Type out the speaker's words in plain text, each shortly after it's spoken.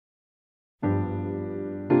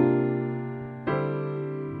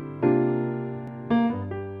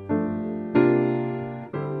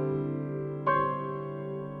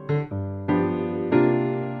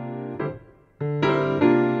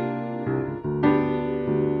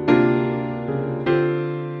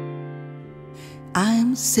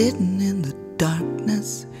I'm sitting in the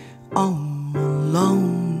darkness all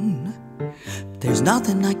alone. There's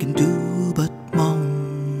nothing I can do but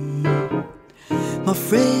moan. My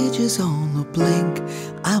fridge is on the blink,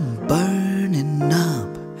 I'm burning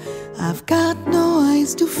up. I've got no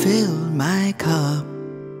ice to fill my cup.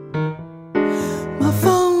 My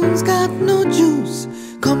phone's got no juice,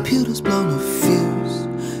 computer's blown a fuse.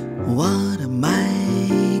 What am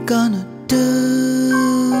I gonna do?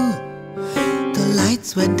 The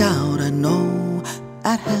lights went out, I know,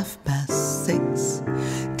 at 6:30.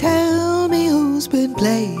 Tell me who's been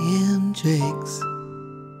playing tricks.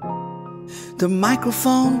 The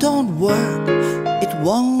microphone don't work, it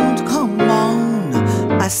won't come on.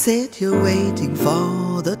 I sit here waiting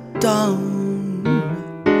for the dawn.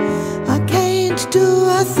 I can't do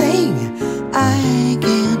a thing, I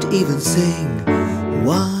can't even sing.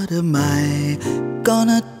 What am I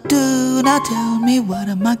gonna do? Now tell me, what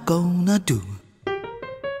am I gonna do?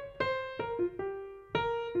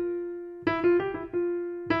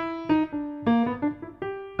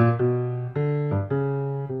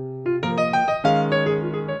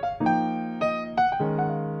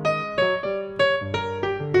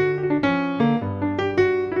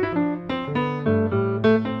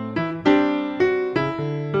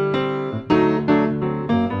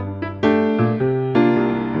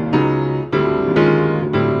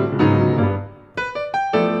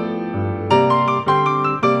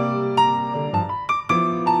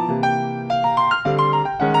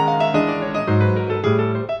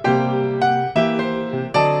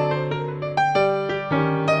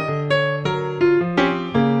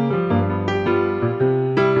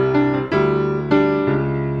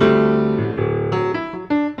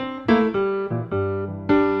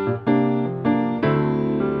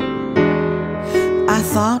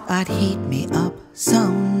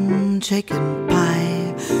 Chicken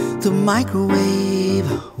pie, the microwave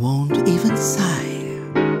won't even sigh.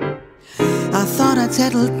 I thought I'd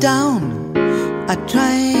settle down, I'd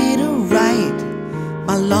try to write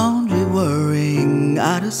my laundry worrying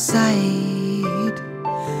out of sight.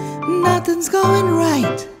 Nothing's going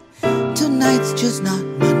right, tonight's just not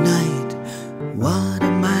my night. What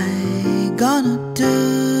am I gonna do?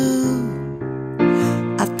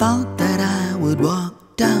 I thought that I would walk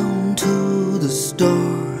down to the store.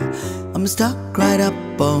 I'm stuck right up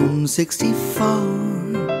on 64.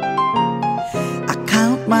 I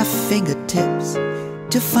count my fingertips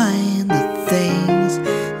to find the things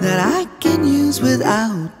that I can use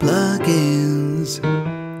without plugins.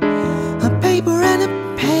 A paper and a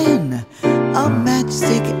pen, a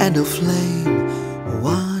matchstick and a flame.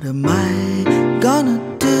 What am I gonna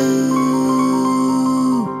do?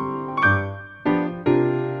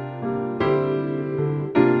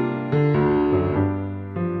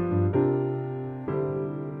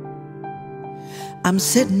 I'm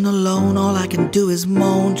sitting alone, all I can do is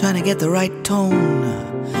moan, trying to get the right tone.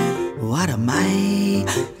 What am I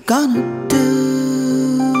gonna do?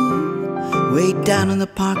 Way down in the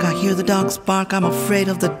park, I hear the dogs bark, I'm afraid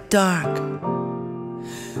of the dark.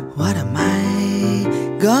 What am I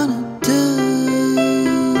gonna do?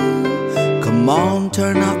 Come on,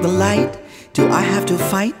 turn off the light. Do I have to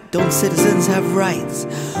fight? Don't citizens have rights?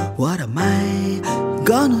 What am I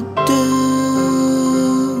gonna do?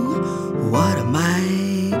 What am I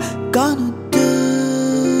gonna do?